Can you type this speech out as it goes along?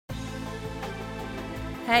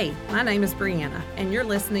Hey, my name is Brianna, and you're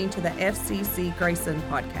listening to the FCC Grayson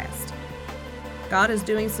podcast. God is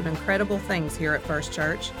doing some incredible things here at First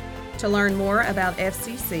Church. To learn more about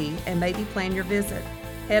FCC and maybe plan your visit,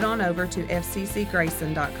 head on over to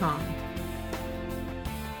fccgrayson.com.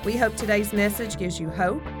 We hope today's message gives you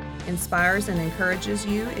hope, inspires and encourages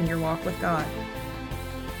you in your walk with God.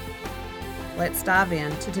 Let's dive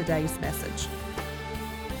into today's message.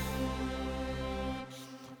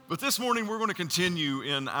 But this morning we're going to continue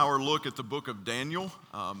in our look at the book of Daniel.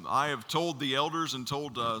 I have told the elders and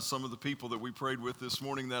told some of the people that we prayed with this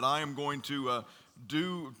morning that I am going to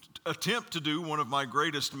attempt to do one of my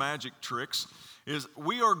greatest magic tricks. Is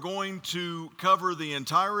we are going to cover the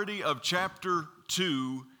entirety of chapter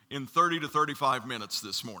 2 in 30 to 35 minutes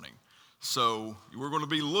this morning. So we're going to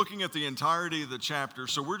be looking at the entirety of the chapter.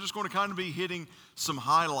 So we're just going to kind of be hitting some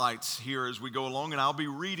highlights here as we go along. And I'll be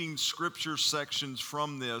reading scripture sections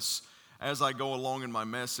from this as I go along in my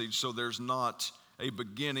message. So there's not a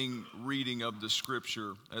beginning reading of the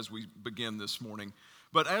scripture as we begin this morning.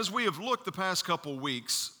 But as we have looked the past couple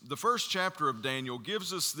weeks, the first chapter of Daniel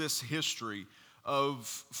gives us this history of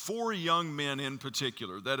 4 young men in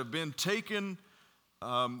particular that have been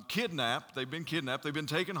kidnapped, they've been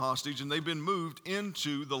taken hostage, and they've been moved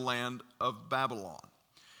into the land of Babylon.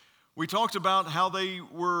 We talked about how they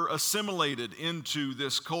were assimilated into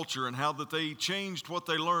this culture and how that they changed what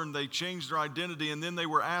they learned, they changed their identity, and then they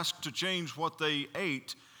were asked to change what they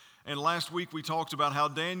ate. And last week we talked about how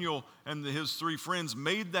Daniel and his 3 friends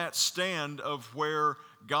made that stand of where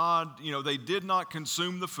God, they did not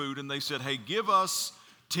consume the food, and they said, hey, give us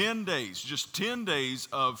 10 days, just 10 days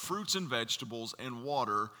of fruits and vegetables and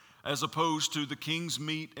water as opposed to the king's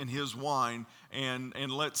meat and his wine, and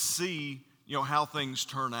let's see, how things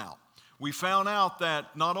turn out. We found out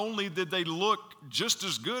that not only did they look just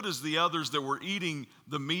as good as the others that were eating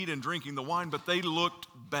the meat and drinking the wine, but they looked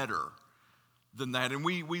better than that. And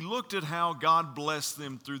we looked at how God blessed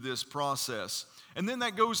them through this process. And then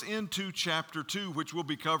that goes into chapter 2, which we'll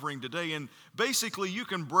be covering today. And basically, you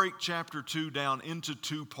can break chapter 2 down into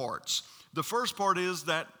 2 parts. The first part is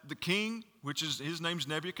that the king, his name's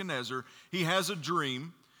Nebuchadnezzar, he has a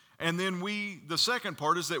dream. And then the second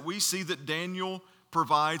part is that we see that Daniel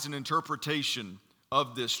provides an interpretation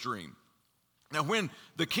of this dream. Now, when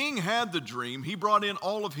the king had the dream, he brought in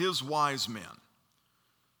all of his wise men.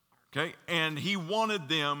 Okay, and he wanted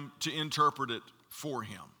them to interpret it for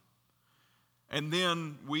him. And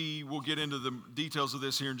then we will get into the details of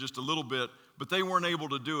this here in just a little bit, but they weren't able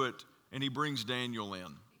to do it, and he brings Daniel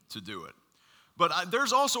in to do it. But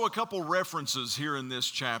there's also a couple references here in this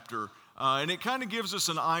chapter, and it kind of gives us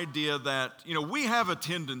an idea that, we have a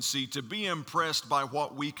tendency to be impressed by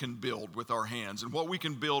what we can build with our hands and what we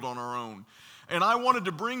can build on our own. And I wanted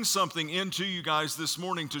to bring something into you guys this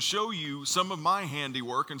morning to show you some of my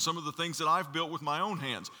handiwork and some of the things that I've built with my own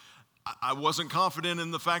hands. I wasn't confident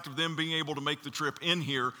in the fact of them being able to make the trip in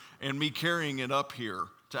here and me carrying it up here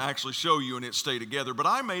to actually show you and it stay together. But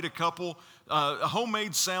I made a couple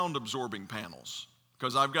homemade sound absorbing panels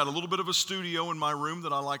because I've got a little bit of a studio in my room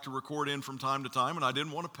that I like to record in from time to time, and I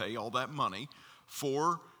didn't want to pay all that money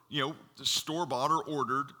for, the store-bought or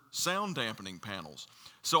ordered sound dampening panels.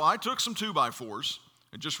 So I took some 2x4s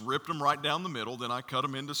and just ripped them right down the middle. Then I cut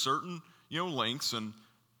them into certain, lengths and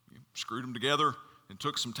screwed them together. And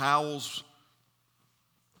took some towels,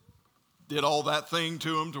 did all that thing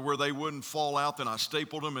to them to where they wouldn't fall out. Then I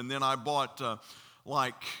stapled them, and then I bought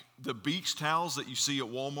like the beach towels that you see at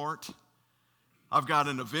Walmart. I've got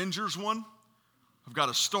an Avengers one. I've got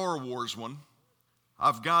a Star Wars one.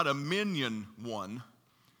 I've got a Minion one.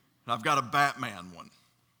 And I've got a Batman one.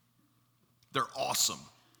 They're awesome.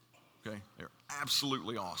 Okay? They're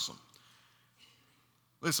absolutely awesome.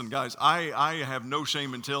 Listen, guys, I have no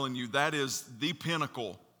shame in telling you that is the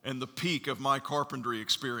pinnacle and the peak of my carpentry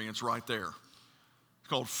experience right there. It's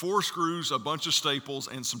called 4 screws, a bunch of staples,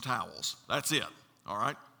 and some towels. That's it, all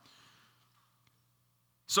right?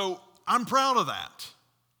 So I'm proud of that,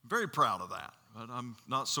 very proud of that, but I'm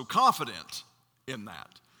not so confident in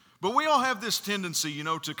that. But we all have this tendency,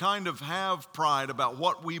 to kind of have pride about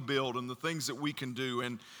what we build and the things that we can do.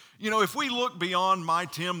 And if we look beyond my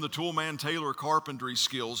Tim the Toolman Taylor carpentry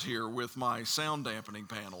skills here with my sound dampening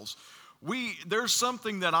panels, there's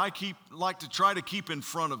something that I like to try to keep in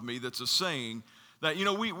front of me that's a saying that,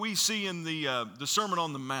 we see in the Sermon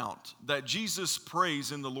on the Mount that Jesus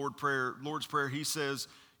prays in the Lord's Prayer. He says,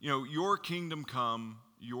 your kingdom come,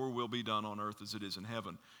 your will be done on earth as it is in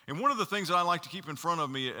heaven. And one of the things that I like to keep in front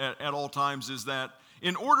of me at all times is that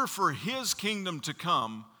in order for his kingdom to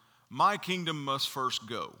come, my kingdom must first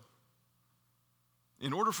go.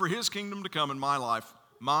 In order for his kingdom to come in my life,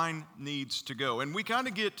 Mine needs to go. And we kind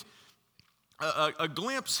of get a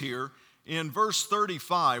glimpse here in verse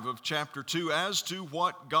 35 of chapter 2 as to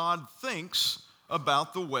what God thinks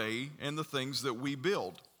about the way and the things that we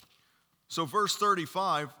build. So verse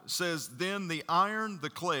 35 says, "Then the iron, the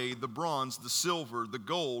clay, the bronze, the silver, the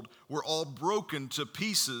gold were all broken to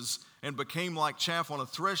pieces and became like chaff on a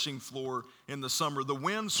threshing floor in the summer. The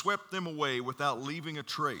wind swept them away without leaving a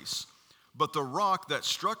trace. But the rock that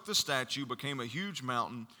struck the statue became a huge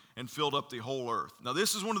mountain and filled up the whole earth." Now,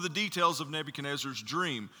 this is one of the details of Nebuchadnezzar's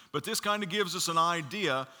dream, but this kind of gives us an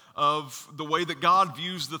idea of the way that God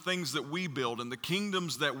views the things that we build and the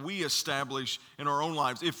kingdoms that we establish in our own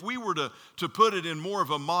lives. If we were to put it in more of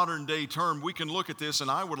a modern day term, we can look at this, and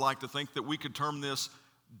I would like to think that we could term this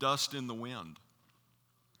dust in the wind.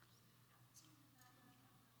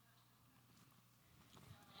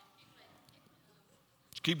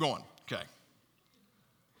 Keep going. Okay.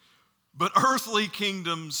 But earthly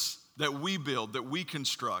kingdoms that we build, that we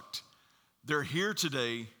construct, they're here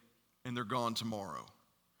today and they're gone tomorrow.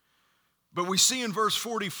 But we see in verse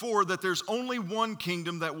 44 that there's only one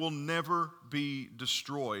kingdom that will never be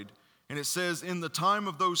destroyed. And it says, "In the time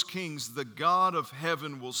of those kings, the God of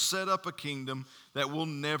heaven will set up a kingdom that will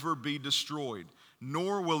never be destroyed,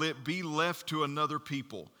 nor will it be left to another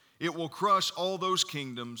people. It will crush all those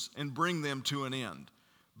kingdoms and bring them to an end.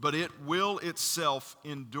 But it will itself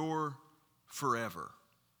endure forever."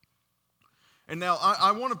 And now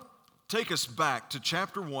I want to take us back to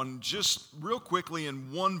chapter 1 just real quickly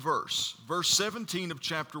in one verse. Verse 17 of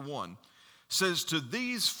chapter 1 says, "To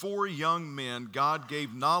these 4 young men God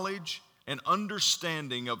gave knowledge and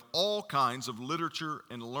understanding of all kinds of literature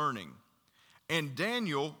and learning. And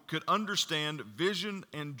Daniel could understand vision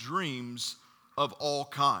and dreams of all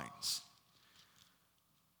kinds."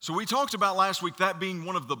 So we talked about last week that being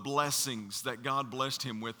one of the blessings that God blessed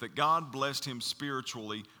him with, that God blessed him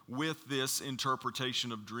spiritually with this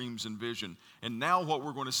interpretation of dreams and vision. And now what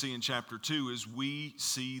we're going to see in chapter 2 is we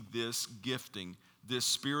see this gifting, this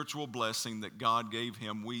spiritual blessing that God gave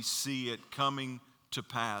him. We see it coming to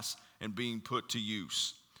pass and being put to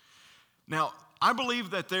use. Now, I believe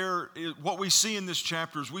that what we see in this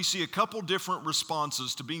chapter is we see a couple different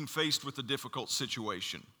responses to being faced with a difficult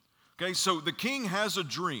situation. Okay, so the king has a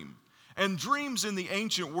dream, and dreams in the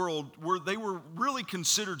ancient world were really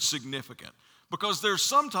considered significant, because there's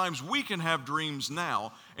sometimes we can have dreams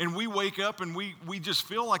now, and we wake up and we just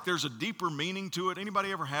feel like there's a deeper meaning to it.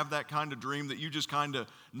 Anybody ever have that kind of dream that you just kind of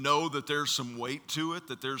know that there's some weight to it,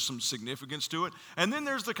 that there's some significance to it? And then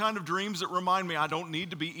there's the kind of dreams that remind me I don't need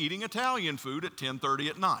to be eating Italian food at 10:30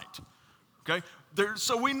 at night. Okay,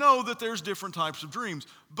 so we know that there's different types of dreams,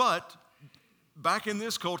 but back in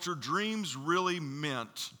this culture, dreams really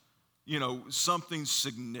meant, something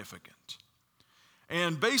significant.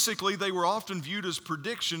 And basically, they were often viewed as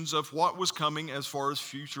predictions of what was coming as far as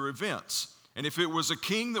future events. And if it was a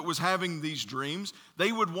king that was having these dreams,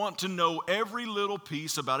 they would want to know every little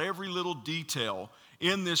piece about every little detail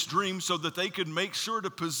in this dream so that they could make sure to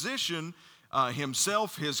position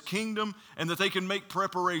himself, his kingdom, and that they can make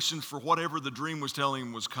preparations for whatever the dream was telling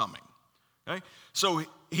him was coming. Okay? So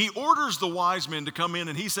he orders the wise men to come in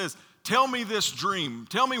and he says, "Tell me this dream.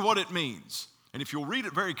 Tell me what it means." And if you'll read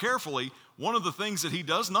it very carefully, one of the things that he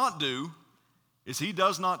does not do is he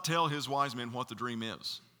does not tell his wise men what the dream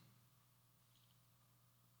is.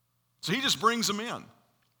 So he just brings them in.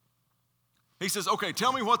 He says, "Okay,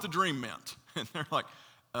 tell me what the dream meant." And they're like,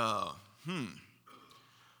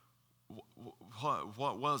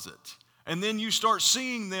 what was it? And then you start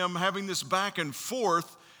seeing them having this back and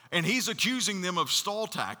forth, and he's accusing them of stall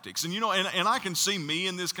tactics. And and I can see me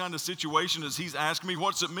in this kind of situation as he's asking me,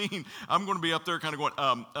 "What's it mean?" I'm going to be up there kind of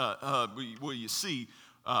going, well, you see,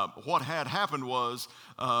 what had happened was,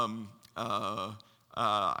 can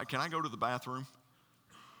I go to the bathroom?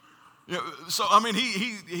 So,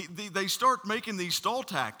 they start making these stall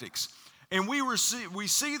tactics. And we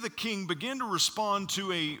see the king begin to respond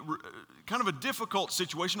to a kind of a difficult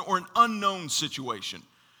situation or an unknown situation.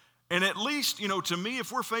 And at least, to me,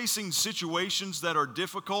 if we're facing situations that are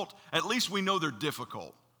difficult, at least we know they're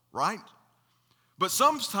difficult, right? But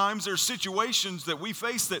sometimes there's situations that we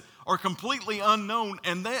face that are completely unknown,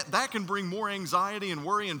 and that can bring more anxiety and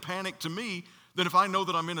worry and panic to me than if I know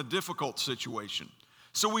that I'm in a difficult situation.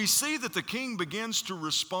 So we see that the king begins to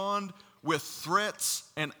respond with threats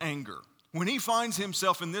and anger. When he finds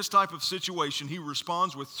himself in this type of situation, he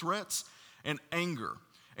responds with threats and anger.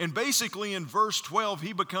 And basically in verse 12,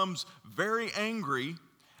 he becomes very angry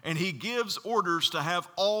and he gives orders to have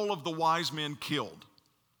all of the wise men killed.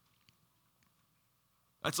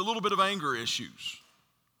 That's a little bit of anger issues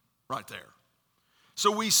right there.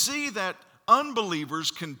 So we see that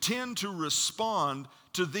unbelievers can tend to respond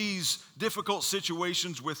to these difficult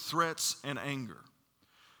situations with threats and anger.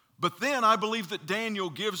 But then I believe that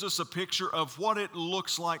Daniel gives us a picture of what it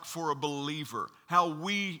looks like for a believer, how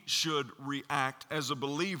we should react as a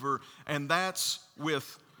believer, and that's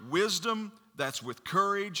with wisdom, that's with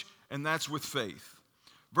courage, and that's with faith.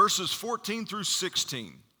 Verses 14 through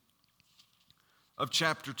 16 of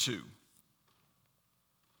chapter 2.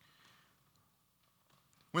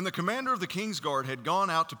 When the commander of the king's guard had gone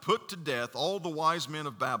out to put to death all the wise men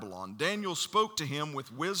of Babylon, Daniel spoke to him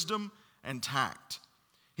with wisdom and tact.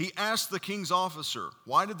 He asked the king's officer,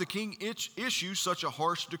 "Why did the king issue such a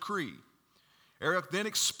harsh decree?" Arioch then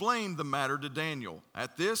explained the matter to Daniel.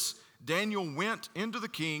 At this, Daniel went into the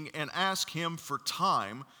king and asked him for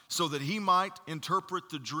time so that he might interpret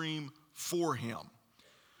the dream for him.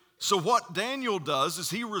 So what Daniel does is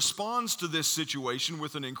he responds to this situation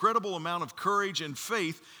with an incredible amount of courage and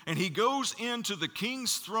faith, and he goes into the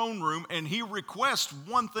king's throne room and he requests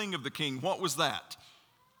one thing of the king. What was that?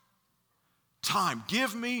 Time.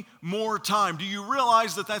 Give me more time. Do you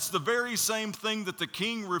realize that that's the very same thing that the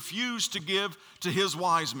king refused to give to his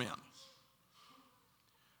wise men?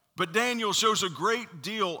 But Daniel shows a great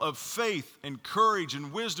deal of faith and courage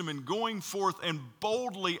and wisdom in going forth and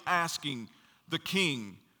boldly asking the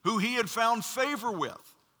king, who he had found favor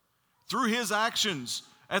with through his actions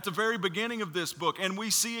at the very beginning of this book. And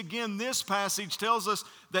we see again, this passage tells us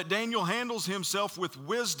that Daniel handles himself with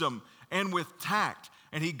wisdom and with tact.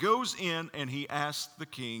 And he goes in and he asks the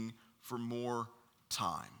king for more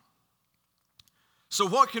time. So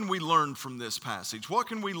what can we learn from this passage? What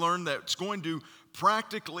can we learn that's going to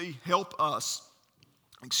practically help us,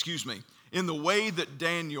 in the way that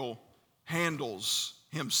Daniel handles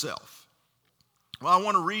himself? Well, I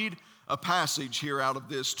want to read a passage here out of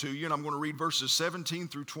this to you, and I'm going to read verses 17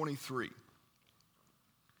 through 23.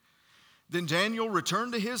 Then Daniel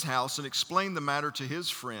returned to his house and explained the matter to his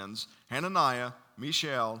friends, Hananiah,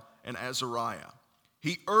 Mishael, and Azariah.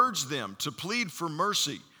 He urged them to plead for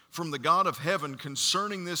mercy from the God of heaven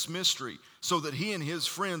concerning this mystery, so that he and his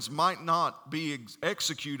friends might not be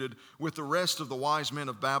executed with the rest of the wise men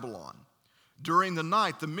of Babylon. During the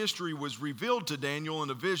night, the mystery was revealed to Daniel in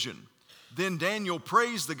a vision. Then Daniel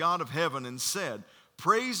praised the God of heaven and said,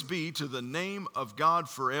 "Praise be to the name of God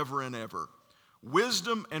forever and ever.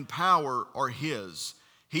 Wisdom and power are his.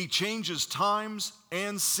 He changes times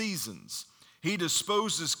and seasons. He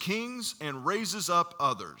disposes kings and raises up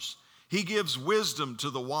others. He gives wisdom to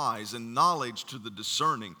the wise and knowledge to the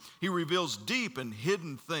discerning. He reveals deep and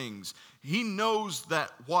hidden things. He knows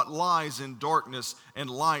that what lies in darkness and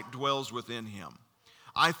light dwells within him.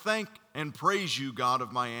 I thank and praise you, God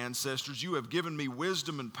of my ancestors. You have given me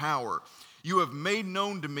wisdom and power. You have made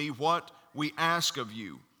known to me what we ask of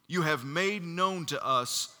you. You have made known to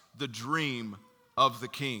us the dream of the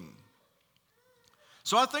king."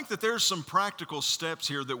 So I think that there's some practical steps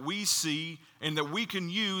here that we see and that we can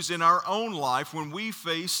use in our own life when we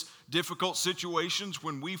face difficult situations,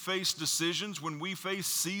 when we face decisions, when we face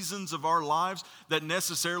seasons of our lives that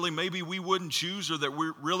necessarily maybe we wouldn't choose or that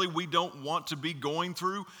we don't want to be going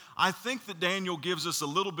through. I think that Daniel gives us a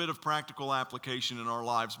little bit of practical application in our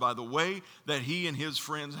lives by the way that he and his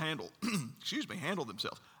friends handle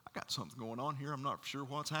themselves. I got something going on here. I'm not sure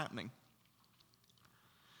what's happening.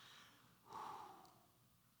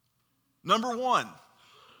 Number one,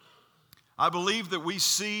 I believe that we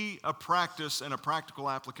see a practice and a practical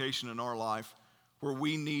application in our life where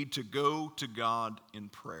we need to go to God in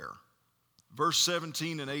prayer. Verse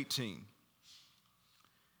 17 and 18.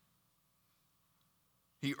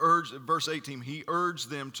 Verse 18, he urged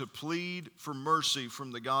them to plead for mercy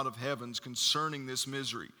from the God of heavens concerning this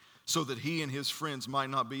misery, so that he and his friends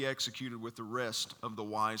might not be executed with the rest of the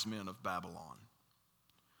wise men of Babylon.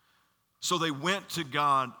 So they went to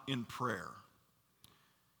God in prayer.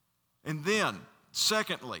 And then,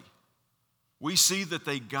 secondly, we see that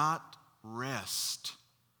they got rest.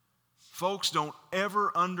 Folks, don't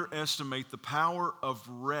ever underestimate the power of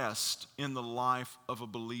rest in the life of a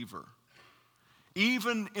believer.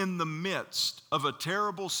 Even in the midst of a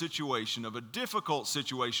terrible situation, of a difficult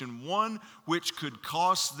situation, one which could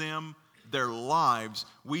cost them their lives,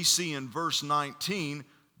 we see in verse 19,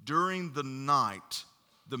 during the night,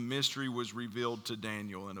 the mystery was revealed to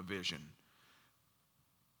Daniel in a vision.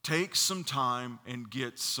 Take some time and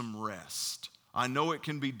get some rest. I know it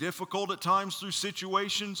can be difficult at times through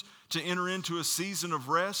situations to enter into a season of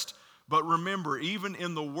rest, but remember, even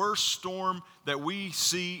in the worst storm that we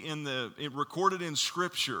see recorded in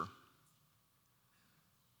Scripture,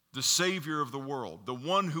 the Savior of the world, the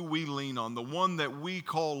one who we lean on, the one that we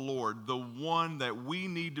call Lord, the one that we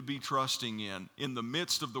need to be trusting in the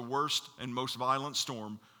midst of the worst and most violent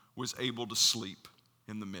storm, was able to sleep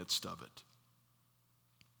in the midst of it.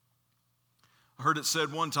 I heard it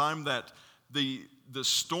said one time that the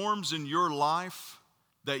storms in your life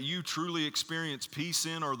that you truly experience peace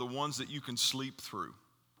in are the ones that you can sleep through.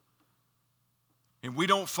 And we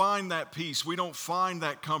don't find that peace, we don't find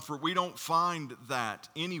that comfort, we don't find that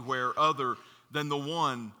anywhere other than the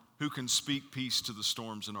one who can speak peace to the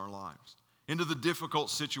storms in our lives, into the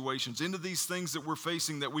difficult situations, into these things that we're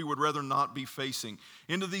facing that we would rather not be facing,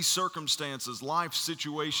 into these circumstances, life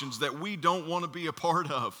situations that we don't want to be a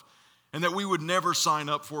part of and that we would never sign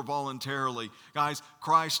up for voluntarily. Guys,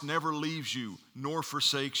 Christ never leaves you nor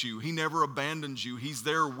forsakes you. He never abandons you. He's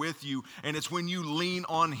there with you. And it's when you lean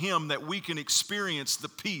on Him that we can experience the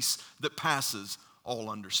peace that passes all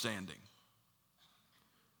understanding.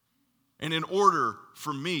 And in order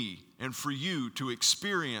for me and for you to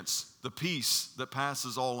experience the peace that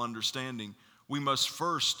passes all understanding, we must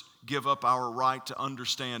first give up our right to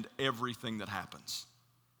understand everything that happens.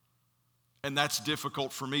 And that's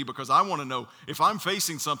difficult for me because I want to know, if I'm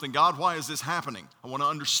facing something, God, why is this happening? I want to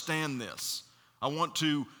understand this. I want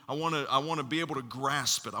to be able to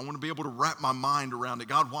grasp it. I want to be able to wrap my mind around it.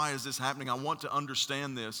 God, why is this happening? I want to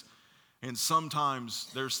understand this. And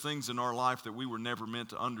sometimes there's things in our life that we were never meant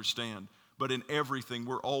to understand. But in everything,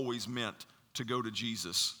 we're always meant to go to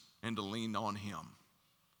Jesus and to lean on Him.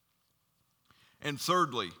 And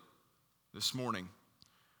thirdly, this morning,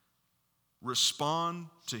 respond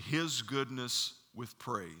to His goodness with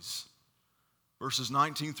praise. Verses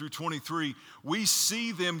 19 through 23, we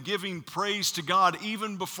see them giving praise to God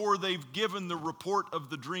even before they've given the report of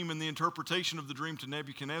the dream and the interpretation of the dream to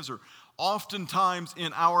Nebuchadnezzar. Oftentimes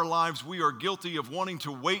in our lives, we are guilty of wanting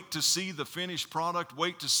to wait to see the finished product,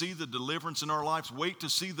 wait to see the deliverance in our lives, wait to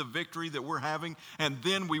see the victory that we're having, and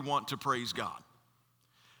then we want to praise God.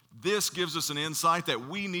 This gives us an insight that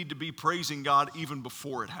we need to be praising God even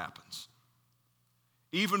before it happens.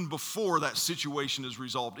 Even before that situation is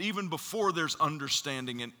resolved, even before there's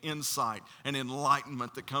understanding and insight and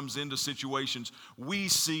enlightenment that comes into situations, we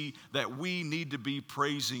see that we need to be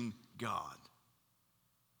praising God.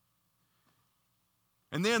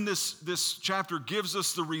 And then this chapter gives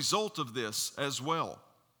us the result of this as well.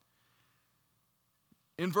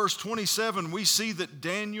 In verse 27, we see that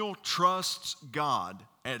Daniel trusts God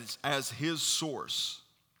as his source.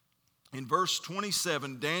 In verse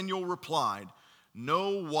 27, Daniel replied,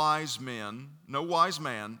 No wise man,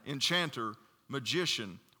 enchanter,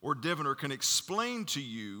 magician, or diviner can explain to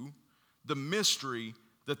you the mystery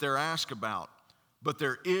that they're asked about. But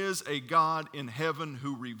there is a God in heaven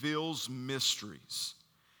who reveals mysteries.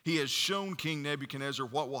 He has shown King Nebuchadnezzar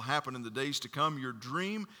what will happen in the days to come. Your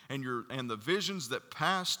dream and the visions that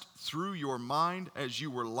passed through your mind as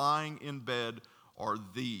you were lying in bed are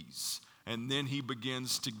these. And then he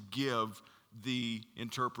begins to give the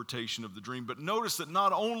interpretation of the dream. But notice that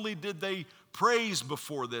not only did they praise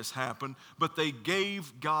before this happened, but they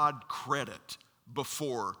gave God credit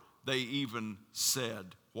before they even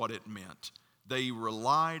said what it meant. They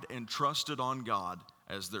relied and trusted on God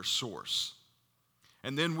as their source.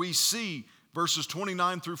 And then we see verses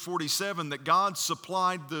 29 through 47 that God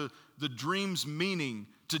supplied the dream's meaning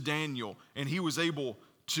to Daniel, and he was able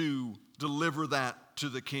to deliver that to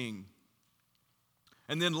the king.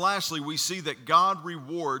 And then lastly, we see that God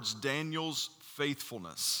rewards Daniel's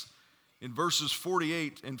faithfulness. In verses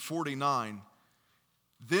 48 and 49,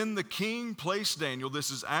 then the king placed Daniel,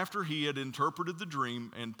 this is after he had interpreted the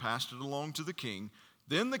dream and passed it along to the king,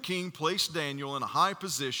 then the king placed Daniel in a high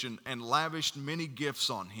position and lavished many gifts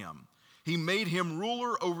on him. He made him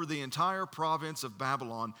ruler over the entire province of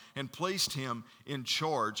Babylon and placed him in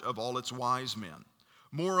charge of all its wise men.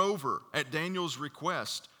 Moreover, at Daniel's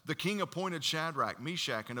request, the king appointed Shadrach,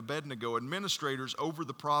 Meshach, and Abednego administrators over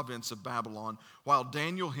the province of Babylon, while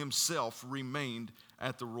Daniel himself remained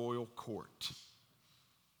at the royal court.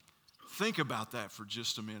 Think about that for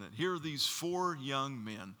just a minute. Here are these 4 young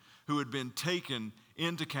men who had been taken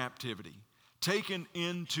into captivity, taken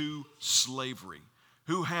into slavery,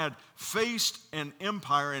 who had faced an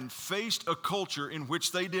empire and faced a culture in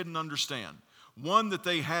which they didn't understand. One that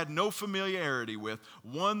they had no familiarity with,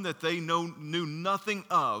 one that they knew nothing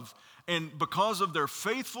of, and because of their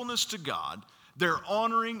faithfulness to God, their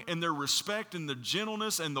honoring and their respect and the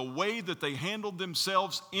gentleness and the way that they handled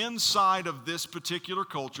themselves inside of this particular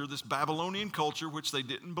culture, this Babylonian culture which they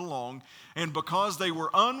didn't belong, and because they were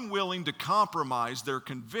unwilling to compromise their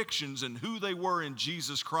convictions and who they were in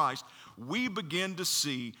Jesus Christ, we begin to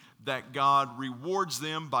see that God rewards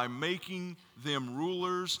them by making them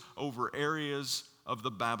rulers over areas of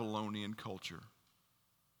the Babylonian culture.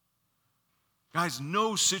 Guys,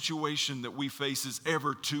 no situation that we face is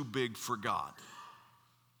ever too big for God.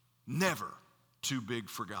 Never too big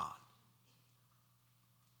for God.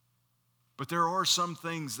 But there are some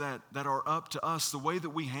things that are up to us, the way that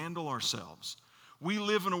we handle ourselves. We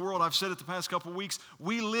live in a world, I've said it the past couple of weeks,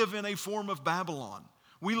 we live in a form of Babylon.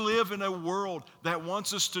 We live in a world that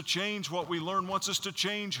wants us to change what we learn, wants us to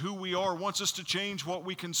change who we are, wants us to change what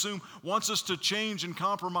we consume, wants us to change and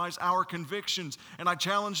compromise our convictions. And I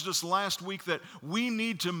challenged us last week that we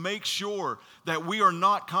need to make sure that we are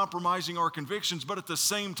not compromising our convictions, but at the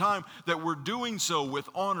same time that we're doing so with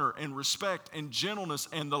honor and respect and gentleness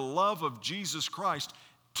and the love of Jesus Christ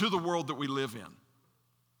to the world that we live in.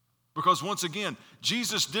 Because once again,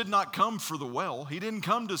 Jesus did not come for the well. He didn't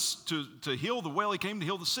come to heal the well. He came to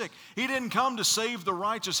heal the sick. He didn't come to save the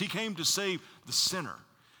righteous. He came to save the sinner.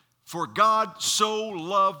 For God so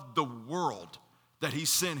loved the world that he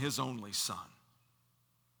sent his only Son.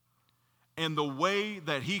 And the way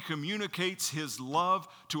that he communicates his love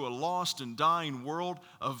to a lost and dying world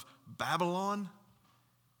of Babylon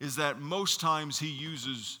is that most times he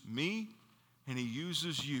uses me and he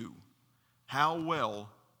uses you. How well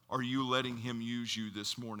are you letting him use you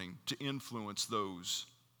this morning to influence those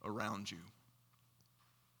around you?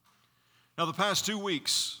 Now, the past 2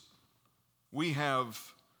 weeks, we have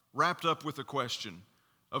wrapped up with a question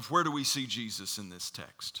of where do we see Jesus in this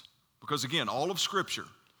text? Because again, all of Scripture,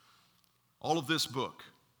 all of this book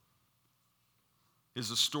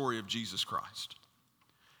is a story of Jesus Christ.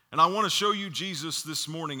 And I want to show you Jesus this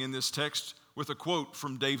morning in this text with a quote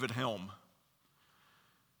from David Helm.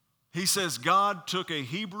 He says, God took a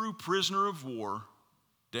Hebrew prisoner of war,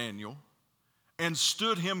 Daniel, and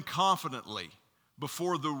stood him confidently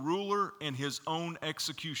before the ruler and his own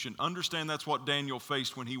execution. Understand that's what Daniel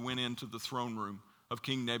faced when he went into the throne room of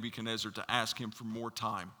King Nebuchadnezzar to ask him for more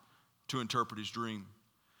time to interpret his dream.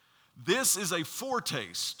 This is a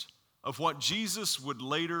foretaste of what Jesus would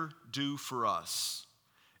later do for us,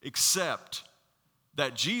 except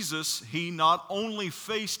that Jesus, he not only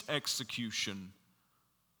faced execution,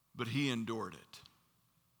 but he endured it.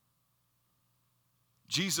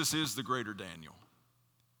 Jesus is the greater Daniel.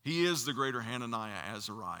 He is the greater Hananiah,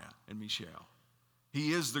 Azariah, and Mishael.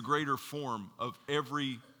 He is the greater form of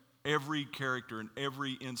every character and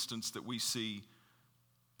every instance that we see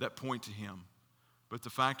that point to him. But the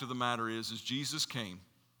fact of the matter is Jesus came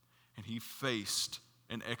and he faced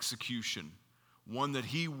an execution, one that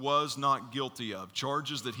he was not guilty of,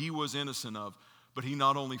 charges that he was innocent of, but he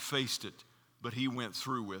not only faced it, but he went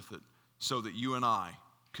through with it so that you and I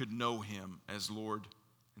could know him as Lord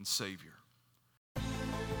and Savior.